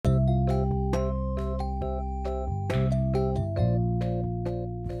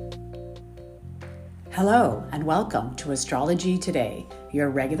Hello and welcome to Astrology Today, your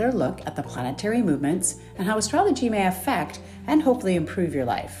regular look at the planetary movements and how astrology may affect and hopefully improve your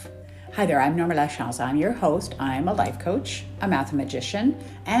life. Hi there, I'm Norma Lachance. I'm your host. I'm a life coach, a mathematician,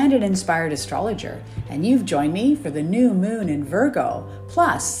 and an inspired astrologer. And you've joined me for the new moon in Virgo,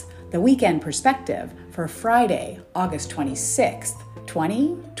 plus the weekend perspective for Friday, August 26th,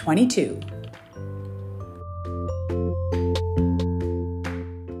 2022.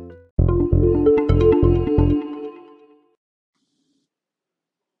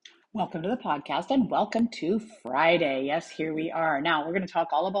 Welcome to the podcast and welcome to Friday. Yes, here we are. Now we're going to talk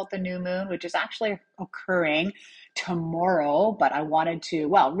all about the new moon, which is actually occurring tomorrow, but I wanted to,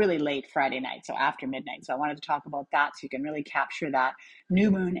 really late Friday night, so after midnight. So I wanted to talk about that so you can really capture that new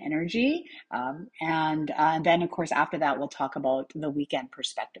moon energy. And then, of course, after that, we'll talk about the weekend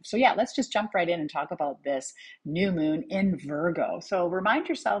perspective. So yeah, let's just jump right in and talk about this new moon in Virgo. So remind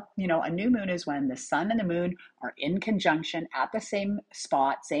yourself, a new moon is when the sun and the moon are in conjunction at the same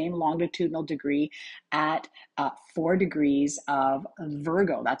spot, same longitudinal degree at 4 degrees of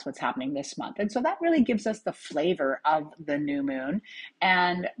Virgo. That's what's happening this month. And so that really gives us the flavor of the new moon.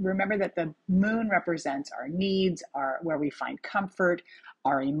 And remember that the moon represents our needs, where we find comfort,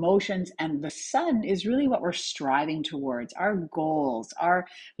 our emotions, and the sun is really what we're striving towards, our goals, our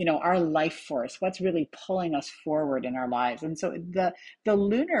life force, what's really pulling us forward in our lives. And so the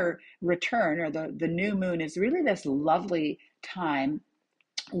lunar return, or the new moon, is really this lovely time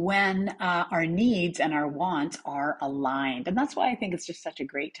when our needs and our wants are aligned. And that's why I think it's just such a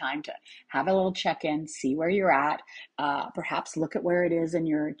great time to have a little check-in, see where you're at, perhaps look at where it is in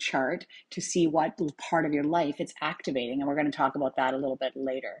your chart to see what part of your life it's activating. And we're going to talk about that a little bit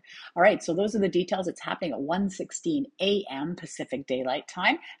later. All right, so those are the details. It's happening at 1:16 a.m. Pacific Daylight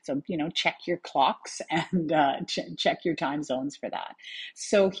Time. So, check your clocks and check your time zones for that.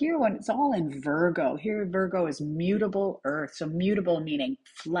 So here, when it's all in Virgo, here Virgo is mutable earth. So mutable meaning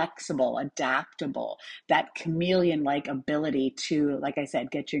flexible, adaptable, that chameleon-like ability to, like I said,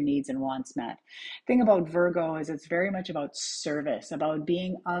 get your needs and wants met. Thing about Virgo is it's very much about service, about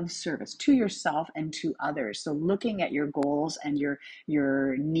being of service to yourself and to others. So looking at your goals and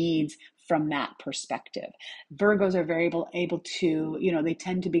your needs from that perspective. Virgos are very able to, they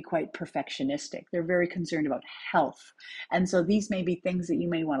tend to be quite perfectionistic. They're very concerned about health. And so these may be things that you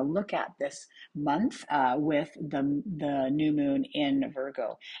may want to look at this month with the new moon in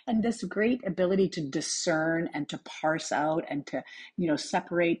Virgo. And this great ability to discern and to parse out and to,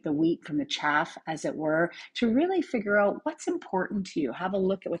 separate the wheat from the chaff, as it were, to really figure out what's important to you. Have a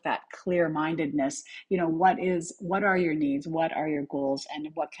look at with that clear-mindedness, what are your needs, what are your goals, and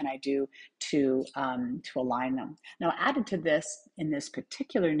what can I do to align them. Now, added to this, in this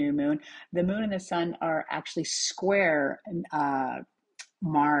particular new moon, the moon and the sun are actually square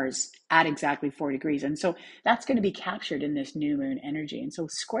Mars at exactly 4 degrees. And so that's going to be captured in this new moon energy. And so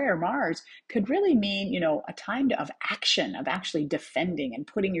square Mars could really mean, a time of action, of actually defending and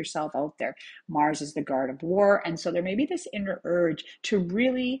putting yourself out there. Mars is the god of war. And so there may be this inner urge to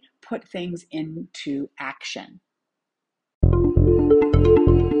really put things into action.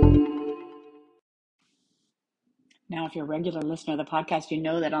 Now, if you're a regular listener of the podcast, you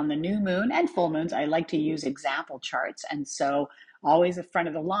know that on the new moon and full moons, I like to use example charts. And so always the front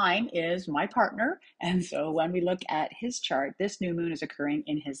of the line is my partner. And so when we look at his chart, this new moon is occurring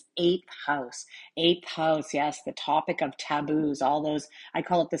in his 8th house. 8th house, yes, the topic of taboos, all those, I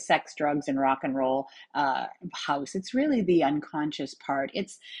call it the sex, drugs, and rock and roll house. It's really the unconscious part.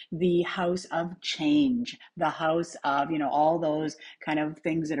 It's the house of change, the house of, all those kind of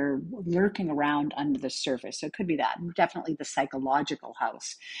things that are lurking around under the surface. So it could be that, definitely the psychological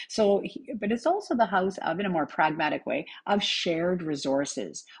house. So, but it's also the house of, in a more pragmatic way, of shared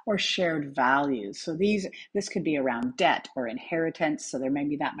resources or shared values. So this could be around debt or inheritance. So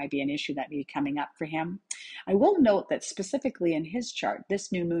that might be an issue that may be coming up for him. I will note that specifically in his chart,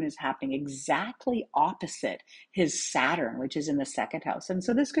 this new moon is happening exactly opposite his Saturn, which is in the 2nd house. And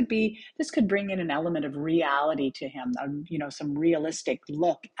so this could bring in an element of reality to him, some realistic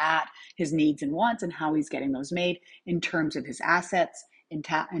look at his needs and wants and how he's getting those made in terms of his assets,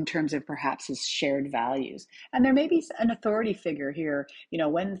 in terms of perhaps his shared values. And there may be an authority figure here,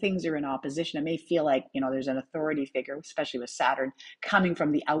 when things are in opposition, it may feel like, there's an authority figure, especially with Saturn, coming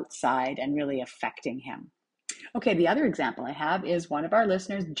from the outside and really affecting him. Okay, the other example I have is one of our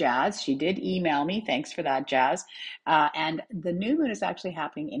listeners, Jazz. She did email me. Thanks for that, Jazz. And the new moon is actually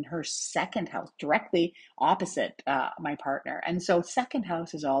happening in her 2nd house, directly opposite my partner. And so 2nd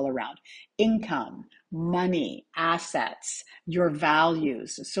house is all around income, money, assets, your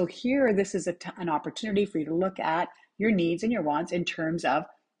values. So here, this is an opportunity for you to look at your needs and your wants in terms of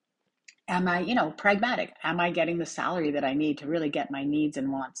Am I, pragmatic? Am I getting the salary that I need to really get my needs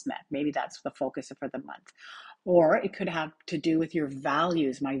and wants met? Maybe that's the focus for the month. Or it could have to do with your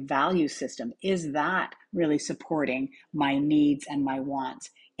values, my value system. Is that really supporting my needs and my wants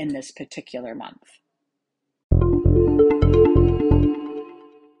in this particular month?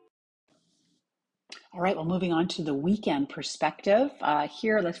 All right, well, moving on to the weekend perspective.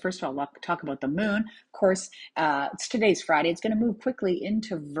 Here, let's first of all talk about the moon. Of course, it's today's Friday. It's going to move quickly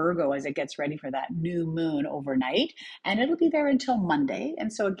into Virgo as it gets ready for that new moon overnight, and it'll be there until Monday.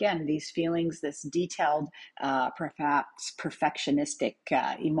 And so, again, these feelings, this detailed, perhaps perfectionistic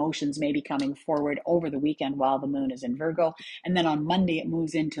emotions may be coming forward over the weekend while the moon is in Virgo. And then on Monday, it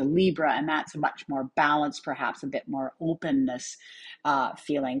moves into Libra, and that's much more balanced, perhaps a bit more openness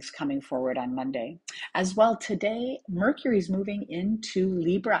feelings coming forward on Monday. As well, today, Mercury is moving into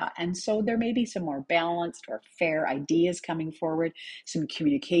Libra, and so there may be some more balanced or fair ideas coming forward. Some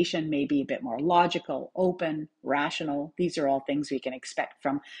communication may be a bit more logical, open, rational. These are all things we can expect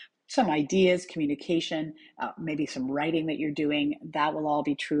from some ideas, communication, maybe some writing that you're doing. That will all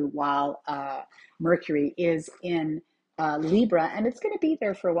be true while Mercury is in Libra, and it's going to be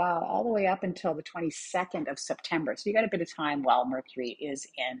there for a while, all the way up until the 22nd of September. So you got a bit of time while Mercury is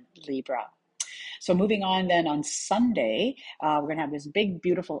in Libra. So moving on then on Sunday, we're going to have this big,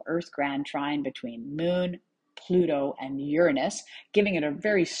 beautiful Earth grand trine between Moon, Pluto, and Uranus, giving it a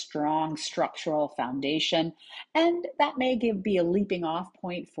very strong structural foundation. And that may be a leaping off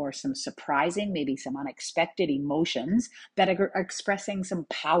point for some surprising, maybe some unexpected emotions that are expressing some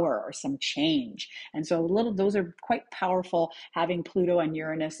power or some change. And so those are quite powerful, having Pluto and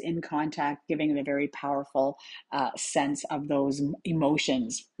Uranus in contact, giving it a very powerful sense of those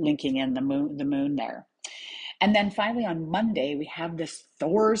emotions linking in the moon there. And then finally on Monday, we have this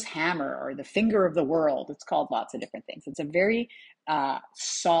Thor's hammer, or the finger of the world. It's called lots of different things. It's a very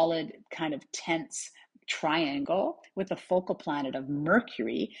solid, kind of tense triangle with the focal planet of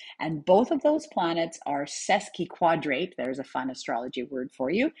Mercury. And both of those planets are sesquiquadrate. There's a fun astrology word for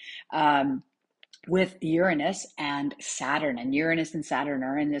you. With Uranus and Saturn. And Uranus and Saturn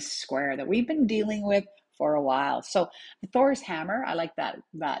are in this square that we've been dealing with for a while. So the Thor's hammer, I like that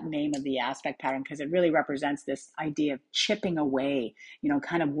name of the aspect pattern because it really represents this idea of chipping away,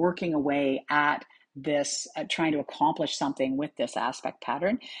 kind of working away at this, trying to accomplish something with this aspect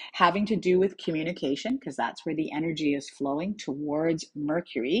pattern, having to do with communication, because that's where the energy is flowing towards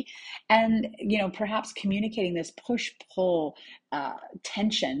Mercury. And, perhaps communicating this push-pull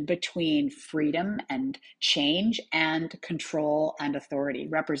tension between freedom and change and control and authority,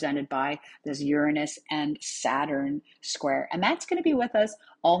 represented by this Uranus and Saturn square. And that's going to be with us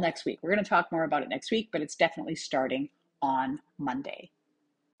all next week. We're going to talk more about it next week, but it's definitely starting on Monday.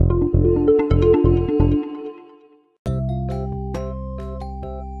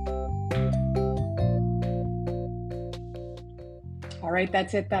 All right,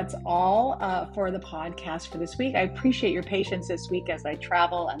 that's it. That's all for the podcast for this week. I appreciate your patience this week as I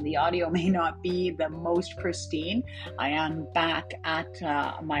travel, and the audio may not be the most pristine. I am back at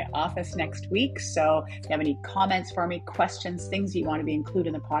my office next week. So if you have any comments for me, questions, things you want to be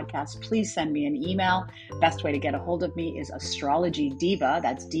included in the podcast, please send me an email. Best way to get a hold of me is astrologydiva,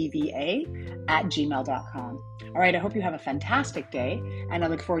 that's DVA, @gmail.com. All right, I hope you have a fantastic day, and I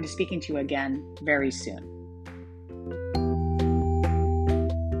look forward to speaking to you again very soon.